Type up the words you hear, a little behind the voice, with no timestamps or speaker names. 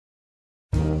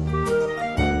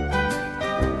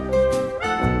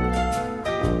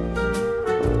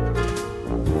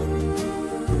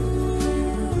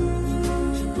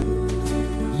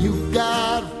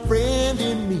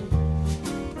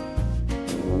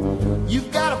You've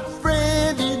got a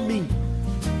friend in me.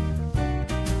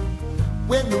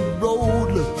 When the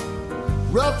road looks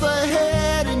rough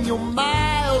ahead and you're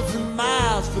miles and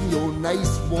miles from your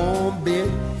nice warm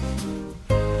bed,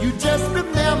 you just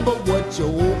remember what your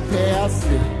old past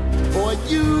said. Boy,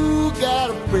 you got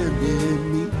a friend in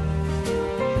me.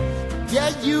 Yeah,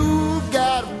 you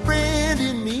got a friend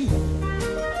in me.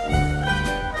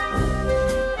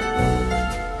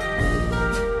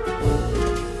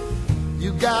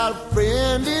 You got a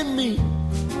friend in me.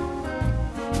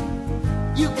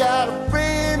 You got a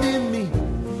friend in me.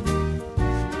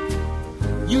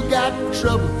 You got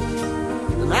trouble,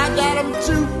 and I got them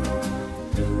too.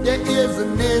 There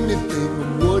isn't anything I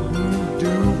wouldn't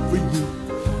do for you.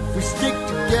 If we stick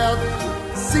together,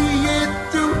 see it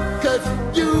through, 'cause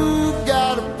you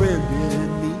got a friend in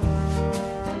me.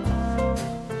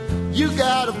 You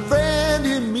got a friend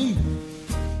in me.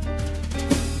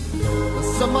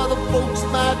 Some other folks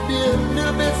might be a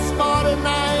little bit smarter than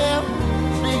I am,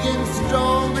 big and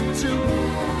stronger too,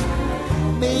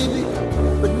 maybe,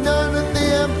 but none of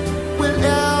them will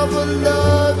ever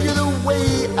love you the way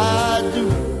I do.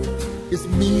 It's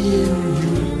me and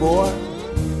you, boy,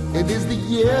 and as the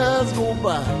years go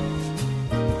by,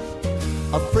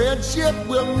 our friendship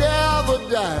will never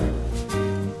die.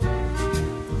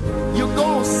 You're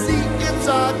gonna see it's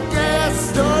our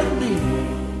destiny.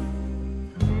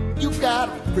 You got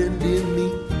a friend in me.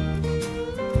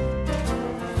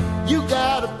 You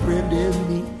got a friend in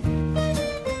me.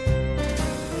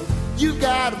 You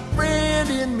got a friend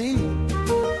in me.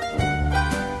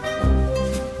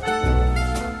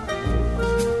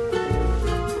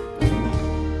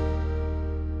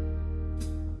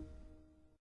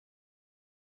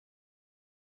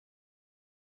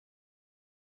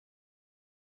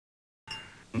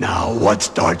 Now, what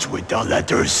starts with the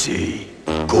letter C?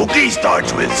 Cookie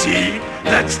starts with C.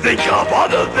 Let's think of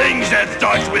other things that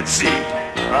starts with C.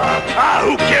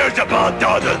 Who cares about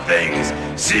other things?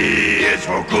 C is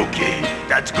for cookie,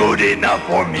 that's good enough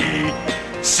for me.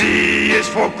 C is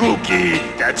for cookie,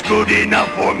 that's good enough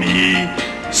for me.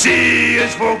 C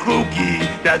is for cookie,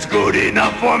 that's good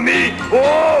enough for me.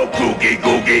 Oh, cookie,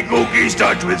 cookie, cookie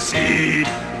starts with C.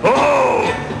 Oh,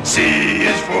 C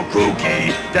is for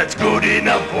cookie, that's good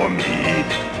enough for me.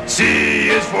 C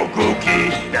is for cookie,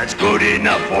 that's good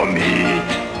enough for me.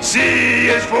 C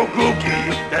is for cookie,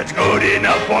 that's good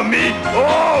enough for me.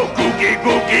 Oh, cookie,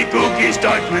 cookie, cookie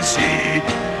starts with C.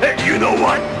 Hey, you know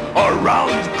what? A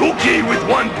round cookie with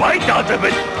one bite out of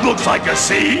it looks like a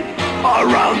C. A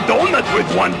round donut with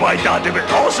one bite out of it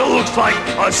also looks like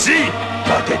a C.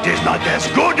 But it is not as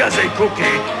good as a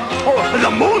cookie. Oh,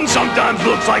 the moon sometimes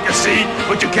looks like a C,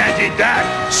 but you can't eat that.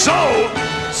 So,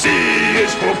 C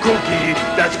is for cookie,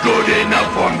 that's good enough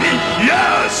for me.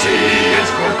 Yeah, C is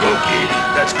for cookie,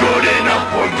 that's good enough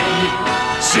for me.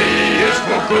 C is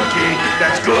for cookie,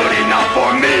 that's good enough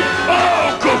for me.